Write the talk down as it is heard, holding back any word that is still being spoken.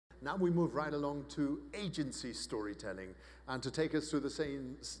Now we move right along to agency storytelling. And to take us through the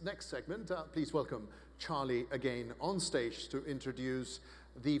same next segment, please welcome Charlie again on stage to introduce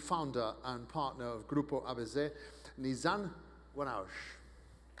the founder and partner of Grupo ABC, Nizan Guanaes.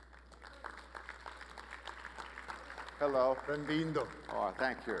 Hello. Benvindo. Oh,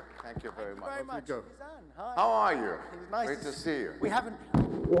 thank you. Thank you very much. Very much. Go. Nizan, hi. How are you? It's nice Great to see you. We haven't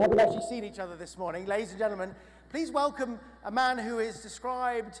actually seen each other this morning. Ladies and gentlemen, please welcome a man who is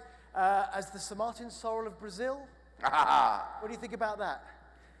described as the Sir Martin Sorrell of Brazil. What do you think about that?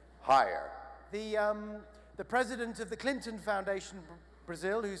 Higher. The president of the Clinton Foundation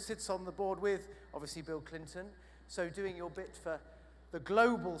Brazil, who sits on the board with, obviously, Bill Clinton, so doing your bit for the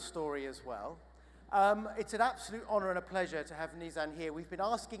global story as well. It's an absolute honor and a pleasure to have Nizan here. We've been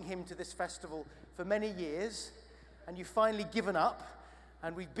asking him to this festival for many years, and you've finally given up,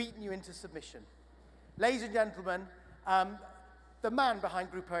 and we've beaten you into submission. Ladies and gentlemen, the man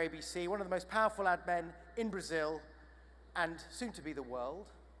behind Grupo ABC, one of the most powerful ad men in Brazil, and soon to be the world.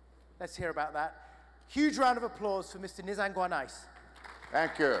 Let's hear about that. Huge round of applause for Mr. Nizan Guanaes.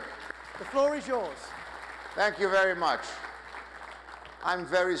 Thank you. The floor is yours. Thank you very much. I'm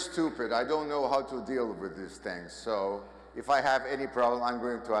very stupid. I don't know how to deal with these things. So if I have any problem, I'm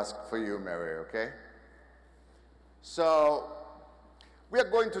going to ask for you, Mary, okay? So we are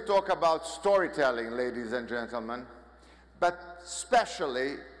going to talk about storytelling, ladies and gentlemen. But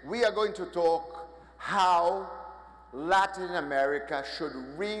especially, we are going to talk how Latin America should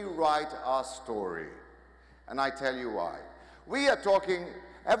rewrite our story. And I tell you why. We are talking,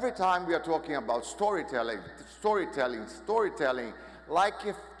 every time we are talking about storytelling, like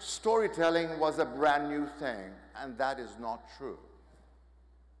if storytelling was a brand new thing, and that is not true.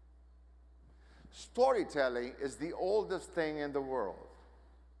 Storytelling is the oldest thing in the world.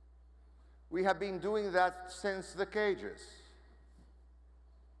 We have been doing that since the cages.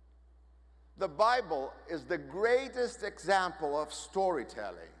 The Bible is the greatest example of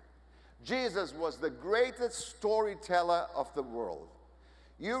storytelling. Jesus was the greatest storyteller of the world.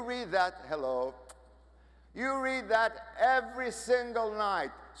 You read that, hello, you read that every single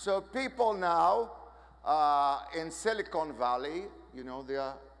night. So people now in Silicon Valley, you know, they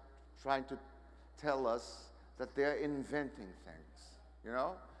are trying to tell us that they're inventing things, you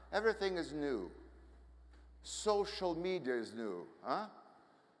know? Everything is new. Social media is new, huh?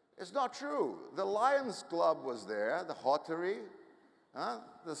 It's not true. The Lions Club was there, the Rotary,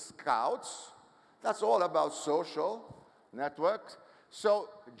 the Scouts. That's all about social networks. So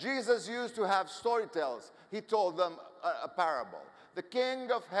Jesus used to have storytellers. He told them a parable. The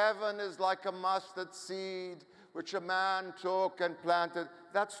king of heaven is like a mustard seed, which a man took and planted.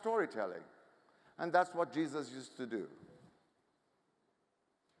 That's storytelling. And that's what Jesus used to do.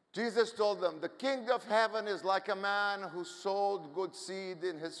 Jesus told them, the kingdom of heaven is like a man who sowed good seed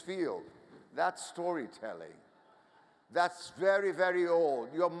in his field. That's storytelling. That's very, very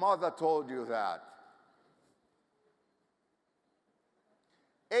old. Your mother told you that.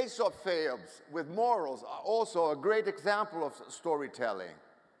 Aesop fables with morals are also a great example of storytelling.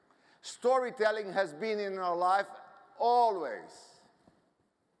 Storytelling has been in our life always.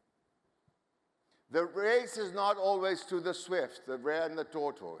 The race is not always to the swift, the rare and the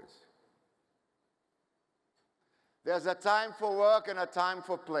tortoise. There's a time for work and a time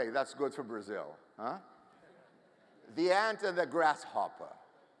for play. That's good for Brazil, huh? The ant and the grasshopper.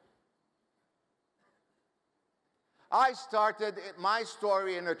 I started my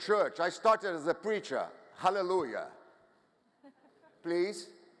story in a church. I started as a preacher. Hallelujah. Please.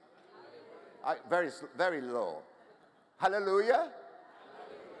 Very low. Hallelujah.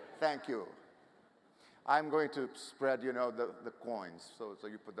 Thank you. I'm going to spread, you know, the coins, so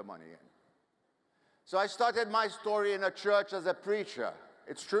you put the money in. So I started my story in a church as a preacher.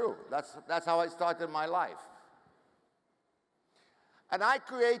 It's true. That's how I started my life. And I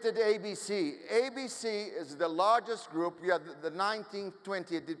created ABC. ABC is the largest group. We are the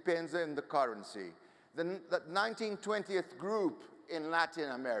 1920th, it depends on the currency. The 1920th group in Latin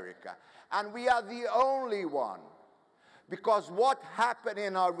America. And we are the only one. Because what happened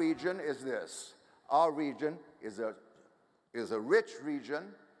in our region is this. Our region is a rich region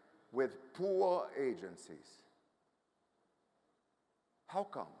with poor agencies. How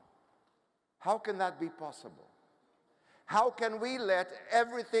come? How can that be possible? How can we let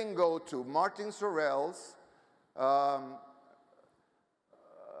everything go to Martin Sorrell's,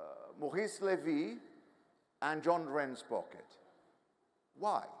 Maurice Levy, and John Wren's pocket?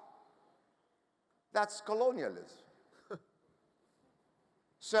 Why? That's colonialism.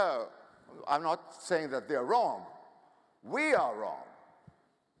 So, I'm not saying that they're wrong. We are wrong.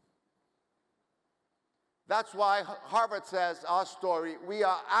 That's why Harvard says, our story, we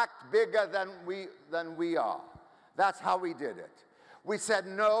are act bigger than we are. That's how we did it. We said,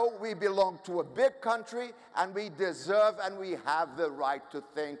 no, we belong to a big country, and we deserve and we have the right to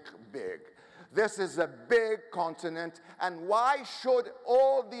think big. This is a big continent, and why should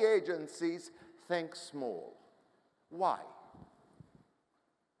all the agencies think small? Why?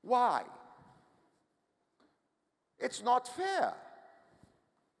 Why? It's not fair.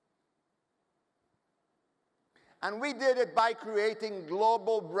 And we did it by creating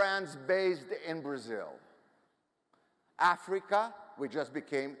global brands based in Brazil. Africa, we just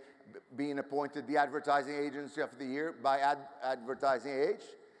being appointed the Advertising Agency of the Year by Advertising Age.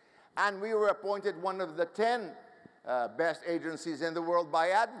 And we were appointed one of the 10 best agencies in the world by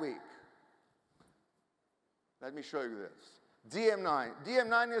Adweek. Let me show you this. DM9.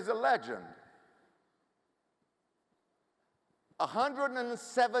 DM9 is a legend.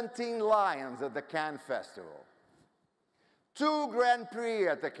 117 lions at the Cannes Festival. 2 Grand Prix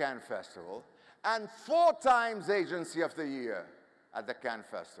at the Cannes Festival, and 4 times Agency of the Year at the Cannes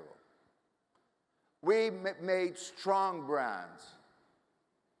Festival. We made strong brands.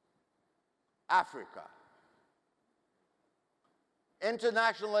 Africa.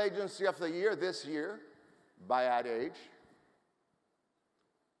 International Agency of the Year this year by Ad Age.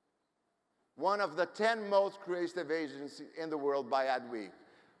 One of the 10 most creative agencies in the world by Adweek,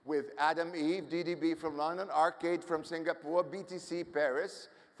 with Adam Eve, DDB from London, Arcade from Singapore, BTC Paris,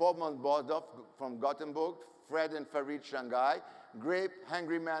 Forman Bordov from Gothenburg, Fred and Farid Shanghai, Grape,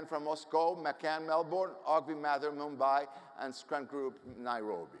 Hungry Man from Moscow, McCann Melbourne, Ogvi Mather Mumbai, and Scrum Group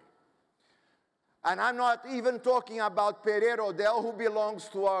Nairobi. And I'm not even talking about Pereira Odell, who belongs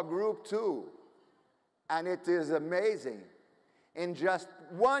to our group too. And it is amazing. In just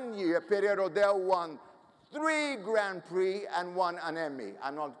 1 year, Pereira Odell won 3 Grand Prix and won an Emmy.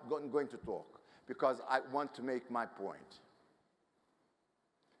 I'm not going to talk because I want to make my point.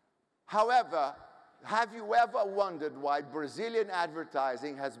 However, have you ever wondered why Brazilian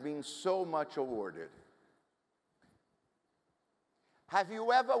advertising has been so much awarded? Have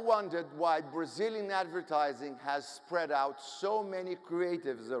you ever wondered why Brazilian advertising has spread out so many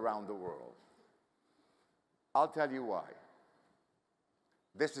creatives around the world? I'll tell you why.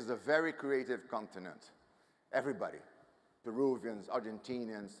 This is a very creative continent. Everybody, Peruvians,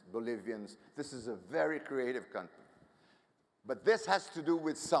 Argentinians, Bolivians, this is a very creative country. But this has to do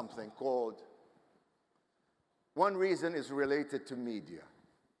with something called, one reason is related to media.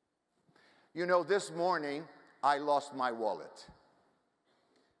 You know, this morning, I lost my wallet.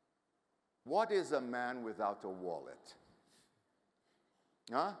 What is a man without a wallet?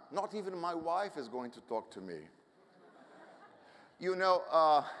 Huh? Not even my wife is going to talk to me. You know,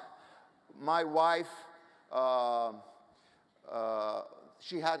 my wife,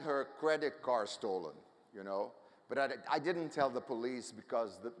 she had her credit card stolen, you know, but I didn't tell the police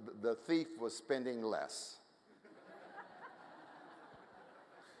because the thief was spending less.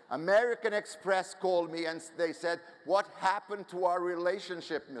 American Express called me and they said, "What happened to our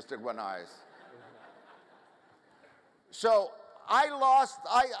relationship, Mr. Guanaes?" So I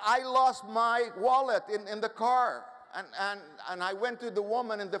lost my wallet in the car. And I went to the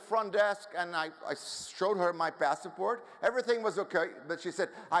woman in the front desk and I showed her my passport. Everything was okay, but she said,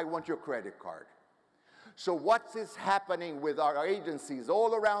 "I want your credit card." So what is happening with our agencies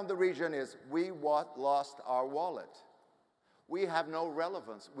all around the region is we lost our wallet. We have no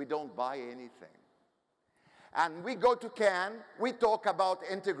relevance. We don't buy anything. And we go to Cannes, we talk about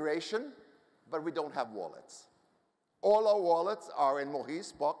integration, but we don't have wallets. All our wallets are in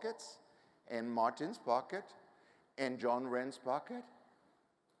Maurice's pockets, in Martin's pocket, in John Wren's pocket.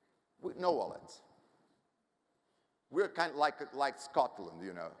 No wallets. We're kind of like Scotland,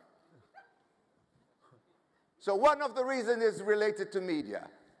 you know. So one of the reasons is related to media.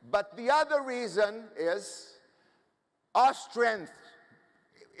 But the other reason is our strength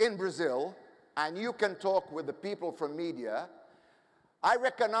in Brazil, and you can talk with the people from media. I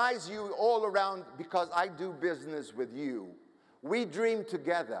recognize you all around because I do business with you. We dream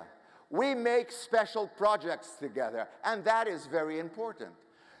together. We make special projects together, and that is very important.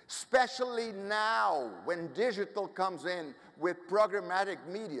 Especially now, when digital comes in with programmatic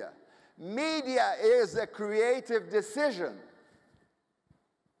media. Media is a creative decision.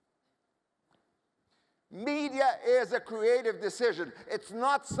 Media is a creative decision. It's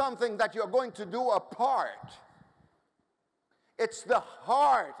not something that you're going to do apart. It's the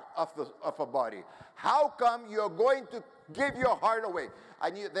heart of a body. How come you're going to give your heart away?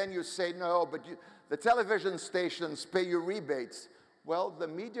 And then you say, no, but the television stations pay you rebates. Well, the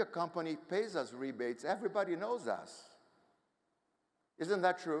media company pays us rebates. Everybody knows us. Isn't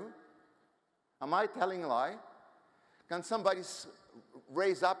that true? Am I telling a lie? Can somebody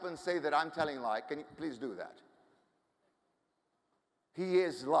raise up and say that I'm telling a lie? Can you please do that? He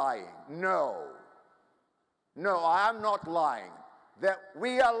is lying. No. No, I am not lying. That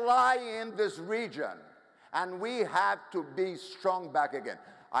we are lying in this region, and we have to be strong back again.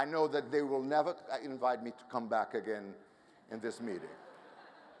 I know that they will never invite me to come back again in this meeting.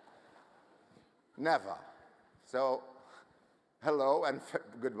 Never. So, hello and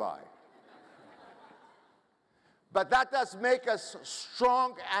goodbye. But that does make us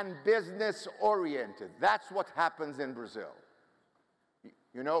strong and business-oriented. That's what happens in Brazil.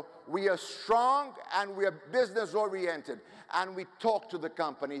 You know, we are strong and we are business-oriented. And we talk to the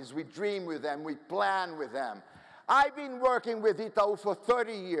companies, we dream with them, we plan with them. I've been working with Itaú for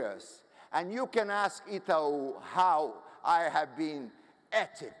 30 years. And you can ask Itaú how I have been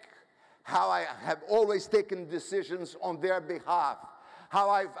ethic, how I have always taken decisions on their behalf, how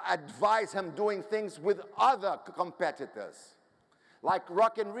I've advised him doing things with other competitors, like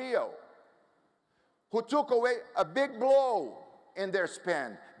Rock in Rio, who took away a big blow in their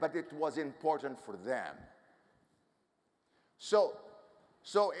spend, but it was important for them. So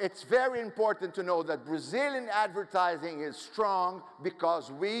it's very important to know that Brazilian advertising is strong because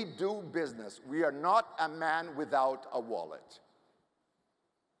we do business. We are not a man without a wallet.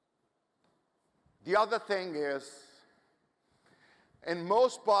 The other thing is, in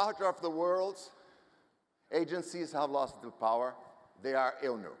most parts of the world, agencies have lost the power. They are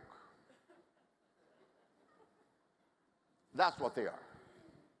eunuch. That's what they are.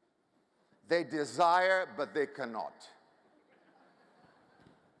 They desire, but they cannot.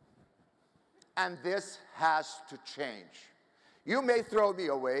 And this has to change. You may throw me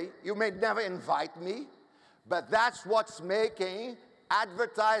away. You may never invite me. But that's what's making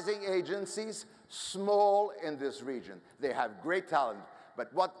advertising agencies small in this region. They have great talent.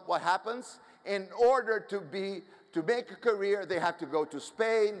 But what happens? In order to make a career, they have to go to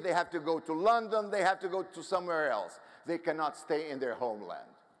Spain, they have to go to London, they have to go to somewhere else. They cannot stay in their homeland.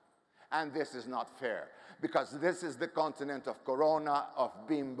 And this is not fair, because this is the continent of Corona, of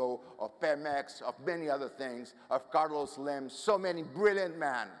Bimbo, of Pemex, of many other things, of Carlos Lim, so many brilliant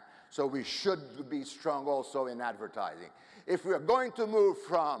men. So we should be strong also in advertising. If we are going to move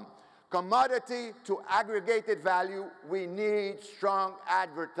from commodity to aggregated value, we need strong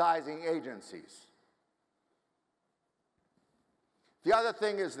advertising agencies. The other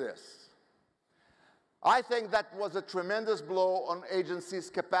thing is this. I think that was a tremendous blow on agencies'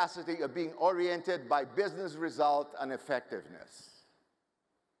 capacity of being oriented by business result and effectiveness.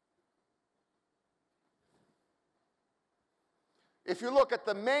 If you look at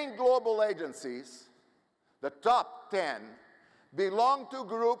the main global agencies, the top 10 belong to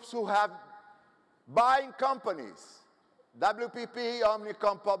groups who have buying companies. WPP,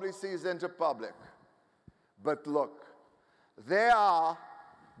 Omnicom, Publicis, Interpublic. But look, there are,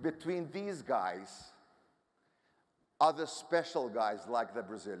 between these guys, other special guys like the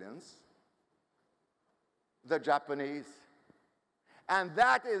Brazilians, the Japanese. And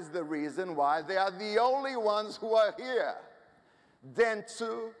that is the reason why they are the only ones who are here.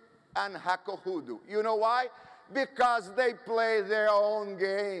 Dentsu and Hakohudu. You know why? Because they play their own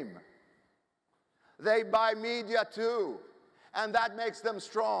game. They buy media too, and that makes them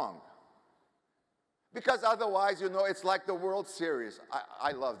strong. Because otherwise, you know, it's like the World Series.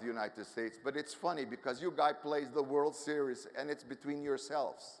 I love the United States, but it's funny because you guys play the World Series and it's between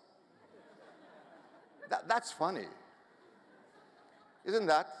yourselves. That's funny. Isn't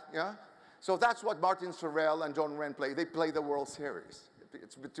that? Yeah? So that's what Martin Sorrell and John Wren play. They play the World Series.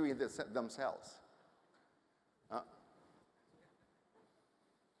 It's between themselves.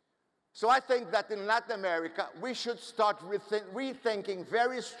 So I think that in Latin America, we should start rethinking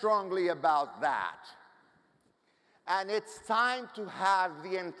very strongly about that. And it's time to have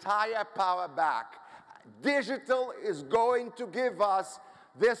the entire power back. Digital is going to give us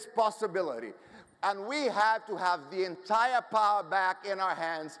this possibility. And we have to have the entire power back in our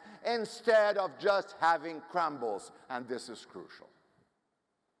hands instead of just having crumbles. And this is crucial.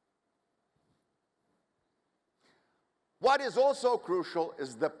 What is also crucial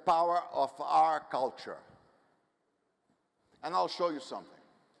is the power of our culture. And I'll show you something.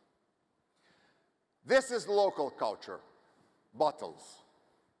 This is local culture, bottles.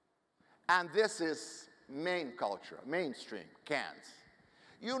 And this is main culture, mainstream, cans.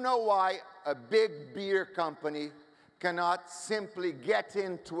 You know why a big beer company cannot simply get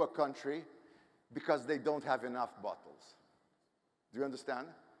into a country? Because they don't have enough bottles. Do you understand?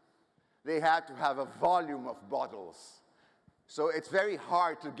 They have to have a volume of bottles. So it's very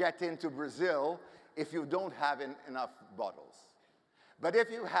hard to get into Brazil if you don't have enough bottles. But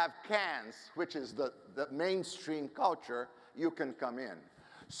if you have cans, which is the mainstream culture, you can come in.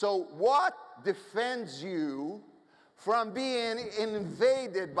 So what defends you from being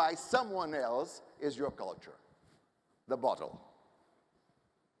invaded by someone else is your culture, the bottle.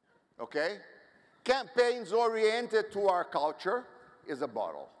 Okay? Campaigns oriented to our culture is a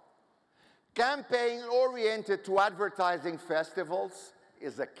bottle. Campaign oriented to advertising festivals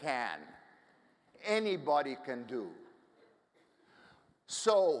is a can. Anybody can do.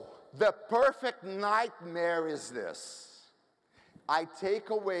 So the perfect nightmare is this. I take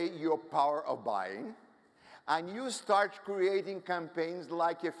away your power of buying, and you start creating campaigns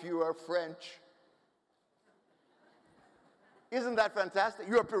like if you are French. Isn't that fantastic?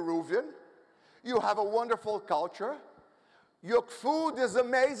 You're Peruvian. You have a wonderful culture. Your food is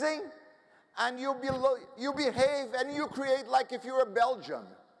amazing. And you behave and you create like if you're a Belgian.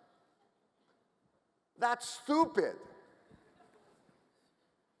 That's stupid.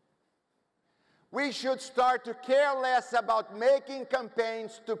 We should start to care less about making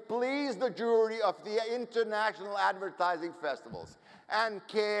campaigns to please the jury of the international advertising festivals and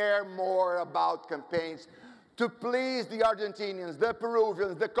care more about campaigns to please the Argentinians, the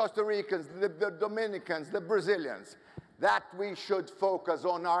Peruvians, the Costa Ricans, the Dominicans, the Brazilians. That we should focus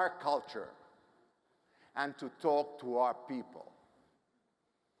on our culture and to talk to our people.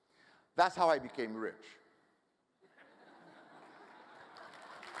 That's how I became rich.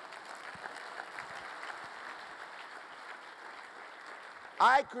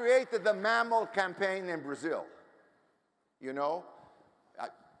 I created the mammal campaign in Brazil. You know,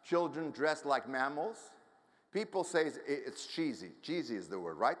 children dressed like mammals. People say it's cheesy. Cheesy is the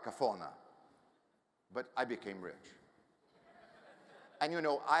word, right? Cafona. But I became rich. And you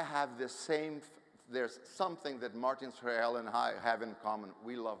know, I have this same, there's something that Martin Sorrell and I have in common.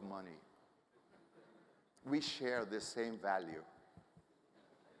 We love money. We share this same value.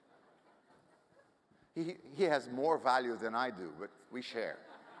 He has more value than I do, but we share.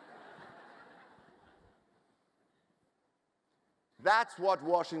 That's what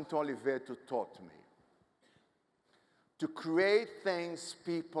Washington Oliveto taught me. To create things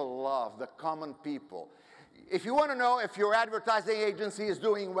people love, the common people. If you want to know if your advertising agency is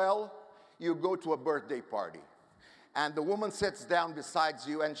doing well, you go to a birthday party. And the woman sits down beside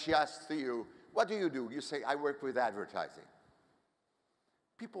you and she asks you, what do? You say, I work with advertising.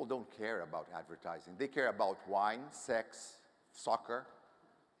 People don't care about advertising. They care about wine, sex, soccer.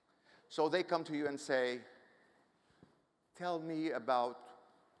 So they come to you and say, tell me about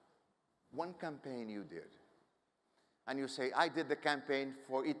one campaign you did. And you say, I did the campaign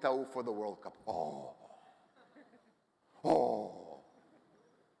for Itaú for the World Cup. Oh. Oh.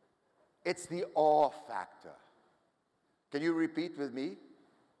 It's the awe factor. Can you repeat with me?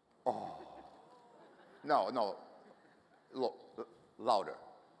 Oh. No. Look, louder.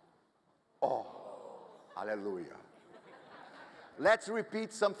 Oh. Hallelujah. Let's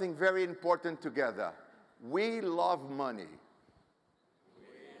repeat something very important together. We love money.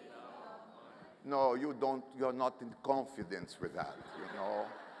 No, you don't, you're not in confidence with that, you know.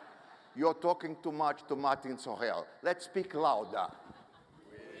 You're talking too much to Martin Sorrell. Let's speak louder.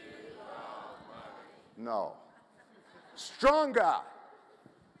 We love money. No. Stronger.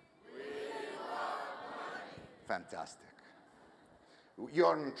 We love money. Fantastic.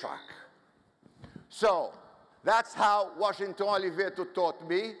 You're on track. So, that's how Washington Oliveto taught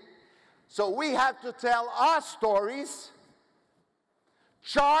me. So we have to tell our stories,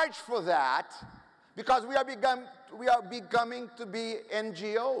 charge for that, because we are becoming to be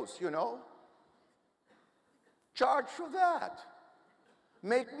NGOs, you know. Charge for that.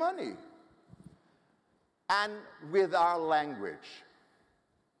 Make money. And with our language.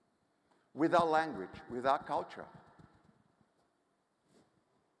 With our language, with our culture.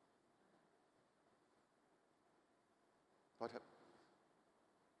 What happened?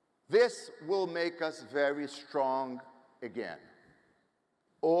 This will make us very strong again,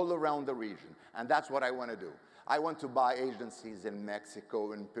 all around the region. And that's what I want to do. I want to buy agencies in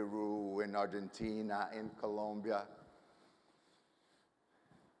Mexico, in Peru, in Argentina, in Colombia.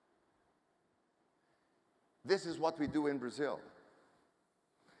 This is what we do in Brazil.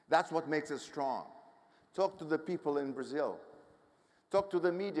 That's what makes us strong. Talk to the people in Brazil. Talk to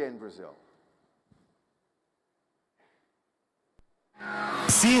the media in Brazil.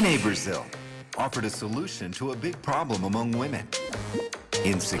 CNA Brazil offered a solution to a big problem among women: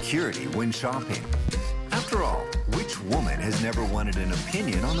 insecurity when shopping. After all, which woman has never wanted an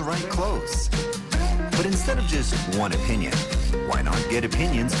opinion on the right clothes? But instead of just one opinion, why not get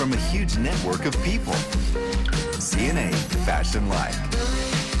opinions from a huge network of people? CNA Fashion Like.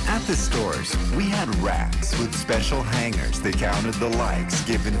 At the stores, we had racks with special hangers that counted the likes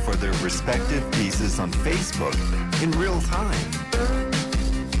given for their respective pieces on Facebook in real time.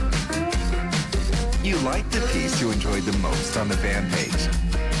 You liked the piece you enjoyed the most on the fan page,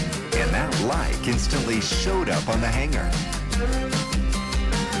 and that like instantly showed up on the hanger.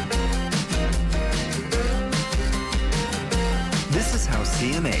 This is how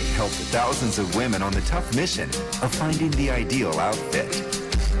CNA helped thousands of women on the tough mission of finding the ideal outfit.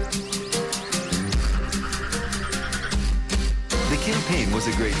 The campaign was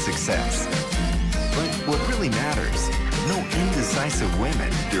a great success. But what really matters, no indecisive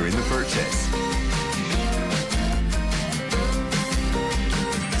women during the purchase.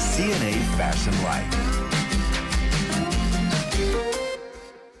 CNA Fashion Life.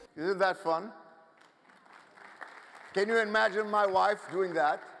 Isn't that fun? Can you imagine my wife doing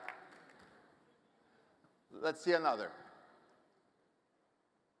that? Let's see another.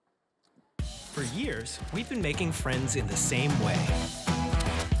 For years, we've been making friends in the same way.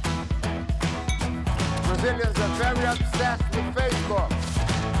 Brazilians are very obsessed with Facebook.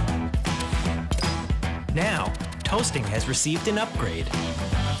 Now, toasting has received an upgrade.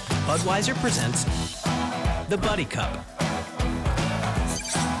 Budweiser presents the Buddy Cup,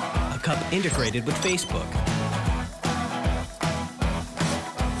 a cup integrated with Facebook.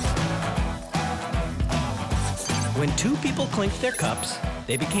 When two people clinked their cups,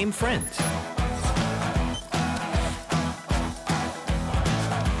 they became friends.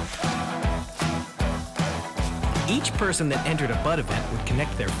 Each person that entered a Bud event would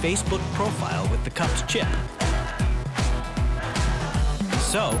connect their Facebook profile with the cup's chip.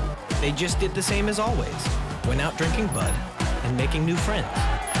 So, they just did the same as always, went out drinking Bud and making new friends.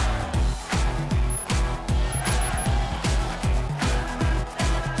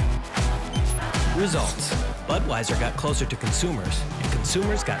 Results. Budweiser got closer to consumers, and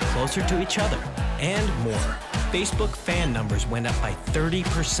consumers got closer to each other, and more. Facebook fan numbers went up by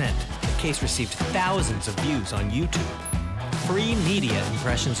 30%. The case received thousands of views on YouTube. Free media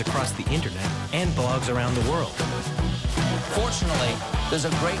impressions across the internet and blogs around the world. Fortunately, there's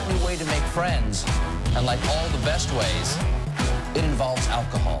a great new way to make friends, and like all the best ways, it involves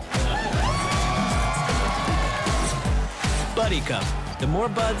alcohol. Buddy Cup. The more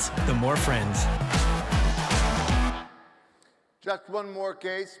buds, the more friends. Just one more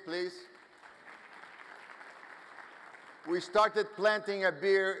case, please. We started planting a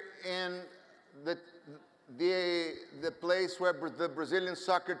beer in the place where the Brazilian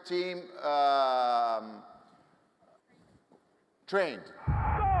soccer team trained.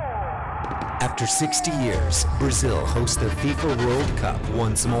 After 60 years, Brazil hosts the FIFA World Cup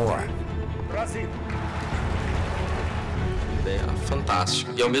once more. Brasil. Ideia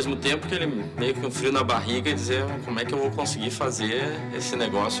fantástica. E ao mesmo tempo que ele meio que um frio na barriga e dizer como é que eu vou conseguir fazer esse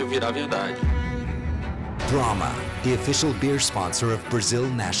negócio virar verdade. Brahma, the official beer sponsor of Brazil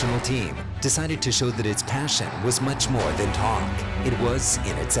national team, decided to show that its passion was much more than talk. It was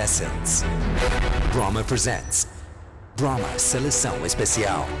in its essence. Brahma presents Brahma Seleção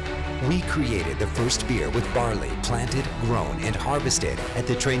Especial. We created the first beer with barley planted, grown, and harvested at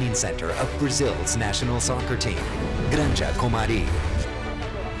the training center of Brazil's national soccer team, Granja Comari.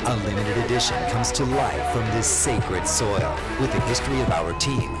 A limited edition comes to life from this sacred soil with the history of our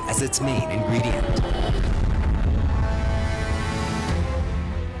team as its main ingredient.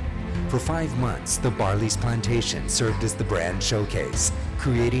 For 5 months, the barley's plantation served as the brand showcase,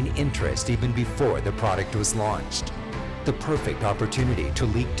 creating interest even before the product was launched. The perfect opportunity to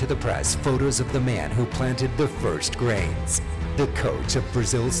leak to the press photos of the man who planted the first grains, the coach of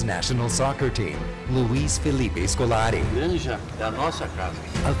Brazil's national soccer team, Luiz Felipe Scolari. Granja é a nossa casa.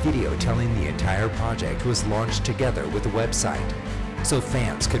 A video telling the entire project was launched together with a website, so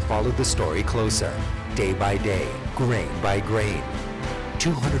fans could follow the story closer, day by day, grain by grain.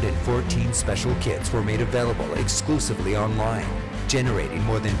 214 special kits were made available exclusively online, generating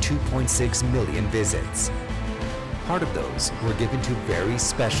more than 2.6 million visits. Part of those were given to very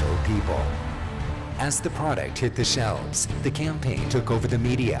special people. As the product hit the shelves, the campaign took over the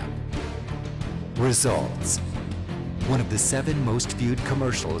media. Results. One of the 7 most viewed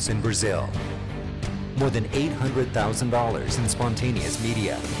commercials in Brazil. More than $800,000 in spontaneous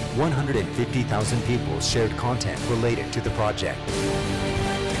media. 150,000 people shared content related to the project.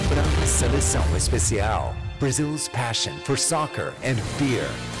 Brahma Seleção Especial, Brazil's passion for soccer and beer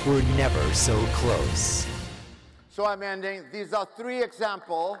were never so close. So I'm ending. These are 3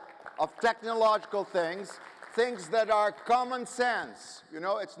 examples of technological things that are common sense. You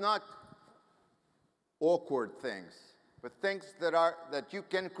know, it's not awkward things, but things that you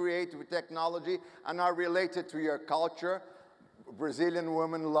can create with technology and are related to your culture, Brazilian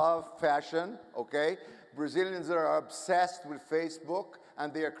women love fashion, okay? Brazilians are obsessed with Facebook,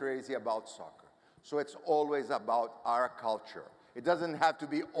 and they are crazy about soccer. So it's always about our culture. It doesn't have to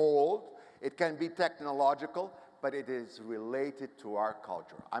be old. It can be technological, but it is related to our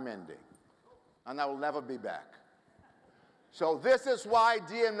culture. I'm ending, and I will never be back. So this is why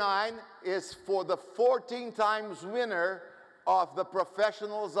DM9 is for the 14 times winner of the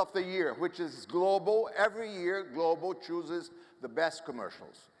Professionals of the Year, which is global. Every year, Global chooses the best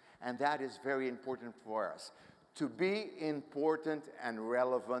commercials. And that is very important for us, to be important and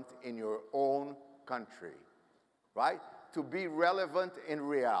relevant in your own country, right? To be relevant in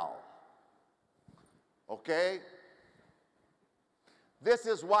real, okay? This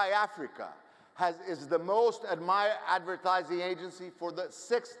is why Africa is the most admired advertising agency for the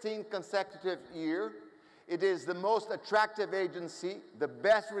 16th consecutive year. It is the most attractive agency, the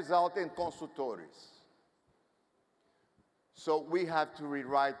best result in consultores. So we have to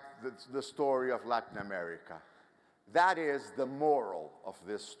rewrite the story of Latin America. That is the moral of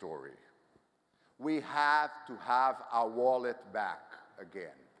this story. We have to have our wallet back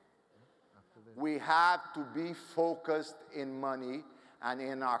again. We have to be focused in money and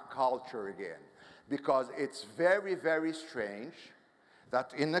in our culture again. Because it's very, very strange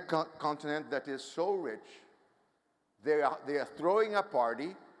that in a continent that is so rich, they are throwing a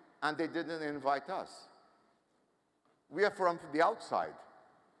party and they didn't invite us. We are from the outside.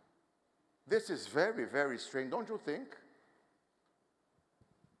 This is very, very strange, don't you think?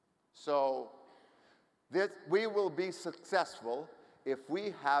 So we will be successful if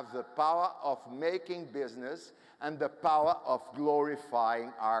we have the power of making business and the power of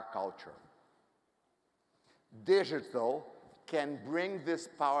glorifying our culture. Digital can bring this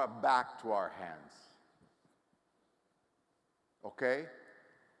power back to our hands. Okay?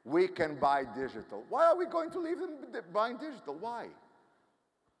 We can buy digital. Why are we going to leave them buying digital? Why?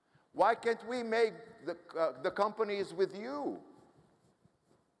 Why can't we make the companies with you?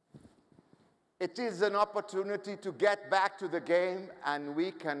 It is an opportunity to get back to the game, and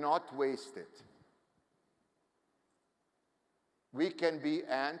we cannot waste it. We can be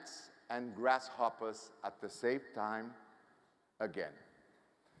ants and grasshoppers at the same time again.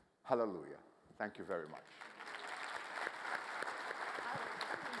 Hallelujah. Thank you very much.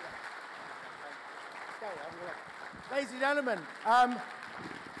 Ladies and gentlemen,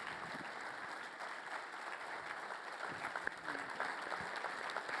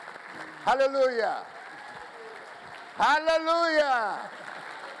 hallelujah. Hallelujah.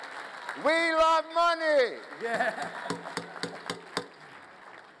 We love money. Yeah.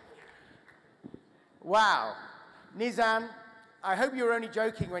 Wow. Nizan, I hope you were only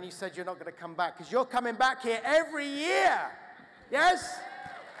joking when you said you're not going to come back, because you're coming back here every year. Yes?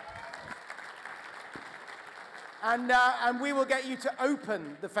 And we will get you to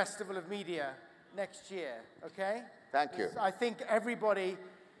open the Festival of Media next year, okay? Thank you. I think everybody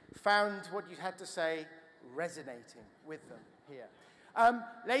found what you had to say resonating with them here.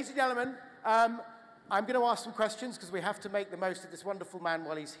 Ladies and gentlemen, I'm going to ask some questions because we have to make the most of this wonderful man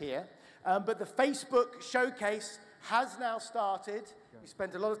while he's here. But the Facebook showcase has now started. We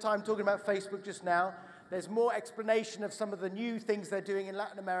spent a lot of time talking about Facebook just now. There's more explanation of some of the new things they're doing in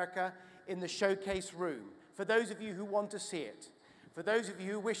Latin America in the showcase room, for those of you who want to see it. For those of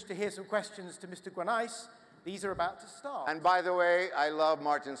you who wish to hear some questions to Mr. Guanaes, these are about to start. And by the way, I love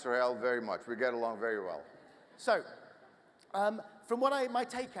Martin Sorrell very much. We get along very well. So, from what my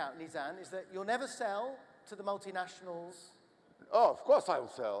takeout, Nizan, is that you'll never sell to the multinationals. Oh, of course I will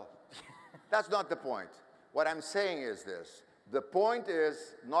sell. That's not the point. What I'm saying is this. The point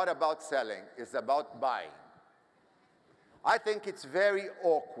is not about selling, it's about buying. I think it's very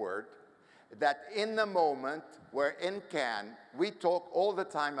awkward that in the moment where in Cannes we talk all the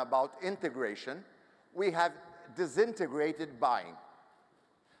time about integration, we have disintegrated buying.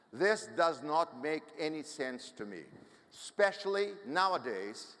 This does not make any sense to me, especially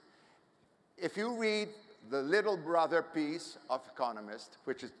nowadays. If you read the Little Brother piece of Economist,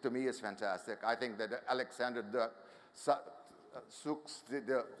 which is, to me is fantastic, I think that Alexander Sooks did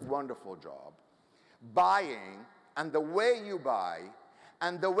a wonderful job. Buying and the way you buy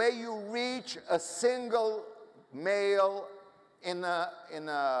and the way you reach a single male in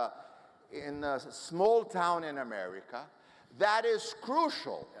a small town in America, that is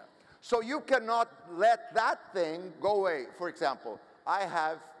crucial. Yeah. So you cannot let that thing go away. For example, I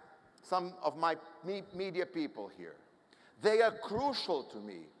have some of my media people here. They are crucial to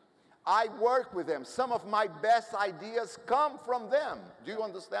me. I work with them. Some of my best ideas come from them. Do you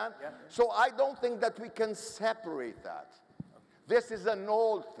understand? Yeah. So I don't think that we can separate that. This is an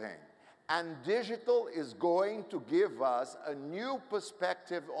old thing. And digital is going to give us a new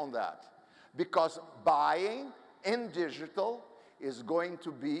perspective on that. Because buying in digital is going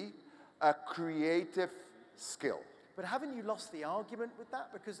to be a creative skill. But haven't you lost the argument with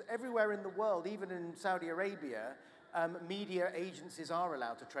that? Because everywhere in the world, even in Saudi Arabia, media agencies are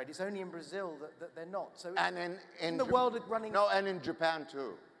allowed to trade. It's only in Brazil that they're not. So and in the world is running... No, and in Japan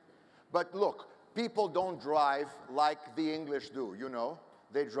too. But look, people don't drive like the English do, you know?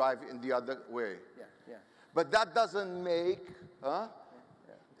 They drive in the other way. Yeah, yeah. But that doesn't make,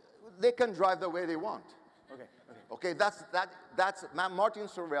 they can drive the way they want. Okay, okay. That's Martin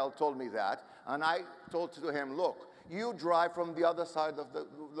Sorrell told me that, and I told to him, look, you drive from the other side of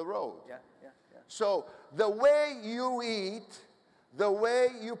the road. Yeah. So the way you eat, the way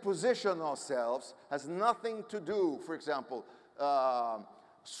you position ourselves has nothing to do, for example,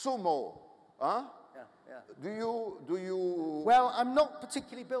 sumo, huh? Yeah. Do you? Well, I'm not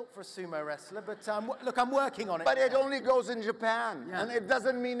particularly built for a sumo wrestler, but look, I'm working on it. But it only goes in Japan, yeah. and it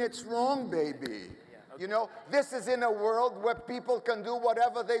doesn't mean it's wrong, baby. Yeah, okay. You know, this is in a world where people can do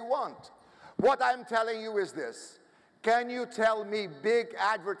whatever they want. What I'm telling you is this. Can you tell me big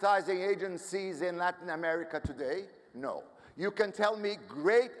advertising agencies in Latin America today? No. You can tell me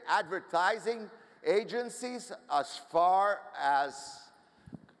great advertising agencies as far as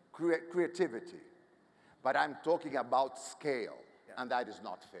creativity. But I'm talking about scale, and that is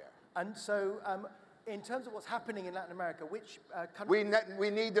not fair. And so, in terms of what's happening in Latin America, which countries... We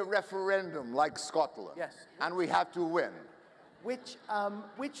need a referendum like Scotland. Yes. And we have to win. Which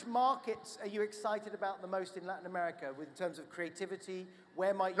markets are you excited about the most in Latin America in terms of creativity?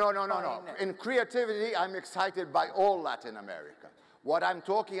 Where might you... No. In creativity, I'm excited by all Latin America. What I'm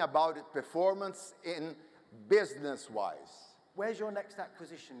talking about is performance in business-wise. Where's your next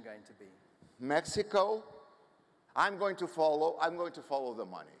acquisition going to be? Mexico. I'm going to follow the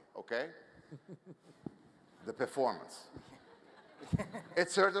money, okay? The performance.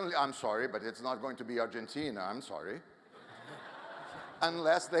 It's certainly, I'm sorry, but it's not going to be Argentina, I'm sorry.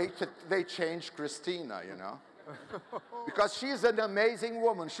 Unless they change Christina, you know? Because she's an amazing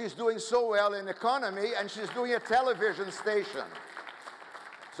woman. She's doing so well in economy, and she's doing a television station.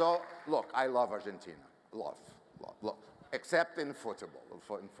 So, look, I love Argentina. Love. Except in football.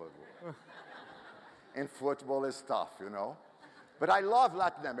 In football is tough, you know? But I love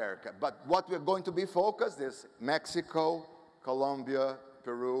Latin America. But what we're going to be focused is Mexico, Colombia,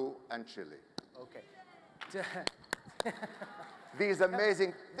 Peru, and Chile. Okay. These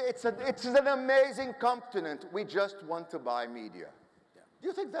amazing, it's an amazing continent. We just want to buy media. Yeah. Do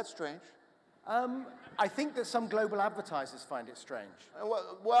you think that's strange? I think that some global advertisers find it strange.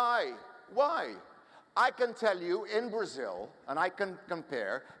 Well, why? Why? I can tell you in Brazil, and I can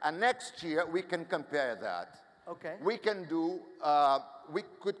compare, and next year we can compare that. Okay. We can do, we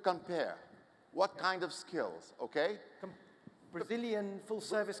could compare. What kind of skills, okay? Brazilian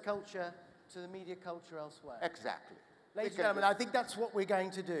full-service culture to the media culture elsewhere. Exactly. Ladies and gentlemen, I think that's what we're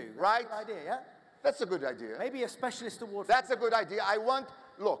going to do. Right? That's a good idea, yeah? That's a good idea. Maybe a specialist award. That's a good idea.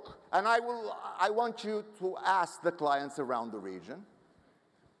 Look, and I want you to ask the clients around the region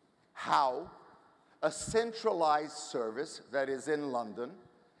how a centralized service that is in London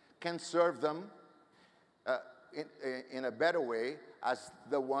can serve them in a better way as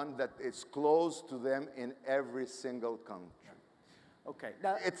the one that is close to them in every single country. Okay.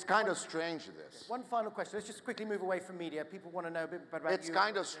 Now, it's kind of strange, this. One final question. Let's just quickly move away from media. People want to know a bit about It's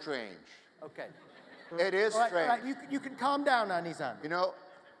kind of strange. Okay. It is strange. All right. You can calm down now, Nizan. You know,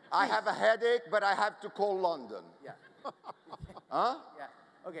 I have a headache, but I have to call London. Yeah. Huh? Yeah.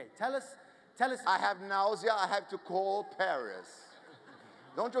 Okay. Tell us. I have nausea. I have to call Paris.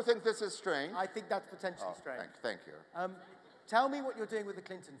 Don't you think this is strange? I think that's potentially strange. Thank you. Tell me what you're doing with the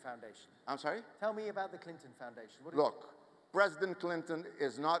Clinton Foundation. I'm sorry? Tell me about the Clinton Foundation. Look, President Clinton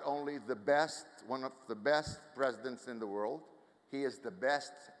is not only one of the best presidents in the world, he is the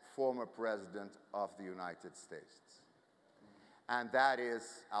best former president of the United States. And that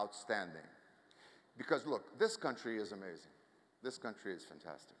is outstanding. Because look, this country is amazing. This country is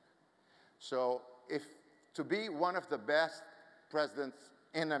fantastic. So to be one of the best presidents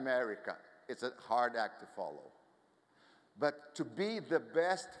in America, it's a hard act to follow. But to be the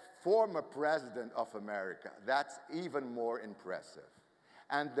best former president of America, that's even more impressive.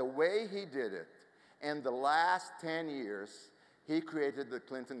 And the way he did it, in the last 10 years, he created the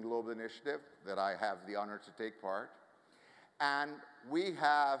Clinton Global Initiative that I have the honor to take part. And we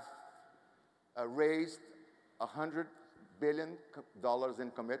have raised $100 billion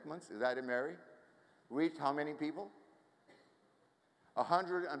in commitments. Is that it, Mary? Reach how many people?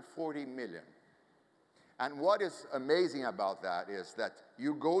 140 million. And what is amazing about that is that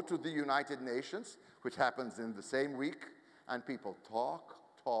you go to the United Nations, which happens in the same week, and people talk,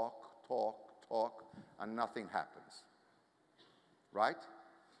 and nothing happens, right?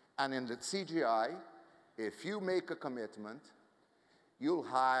 And in the CGI, if you make a commitment, you'll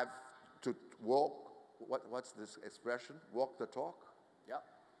have to walk, what's this expression? Walk the talk? Yeah.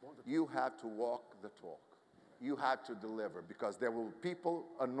 You have to walk the talk. You have to deliver, because there will be people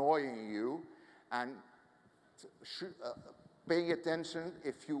annoying you and paying attention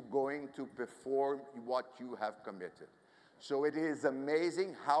if you're going to perform what you have committed. So it is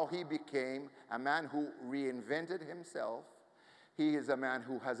amazing how he became a man who reinvented himself. He is a man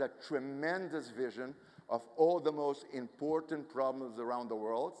who has a tremendous vision of all the most important problems around the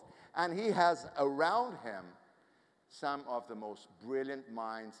world. And he has around him some of the most brilliant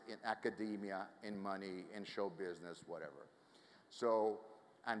minds in academia, in money, in show business, whatever. So,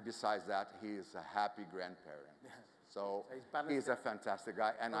 and besides that, he is a happy grandparent. So he's a fantastic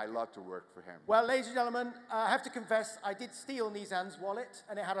guy, and I love to work for him. Well, ladies and gentlemen, I have to confess, I did steal Nizan's wallet,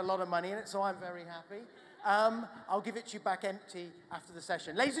 and it had a lot of money in it, so I'm very happy. I'll give it to you back empty after the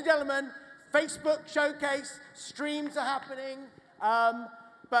session. Ladies and gentlemen, Facebook showcase, streams are happening.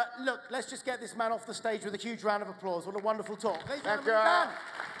 But look, let's just get this man off the stage with a huge round of applause. What a wonderful talk. Ladies and gentlemen, Nizan.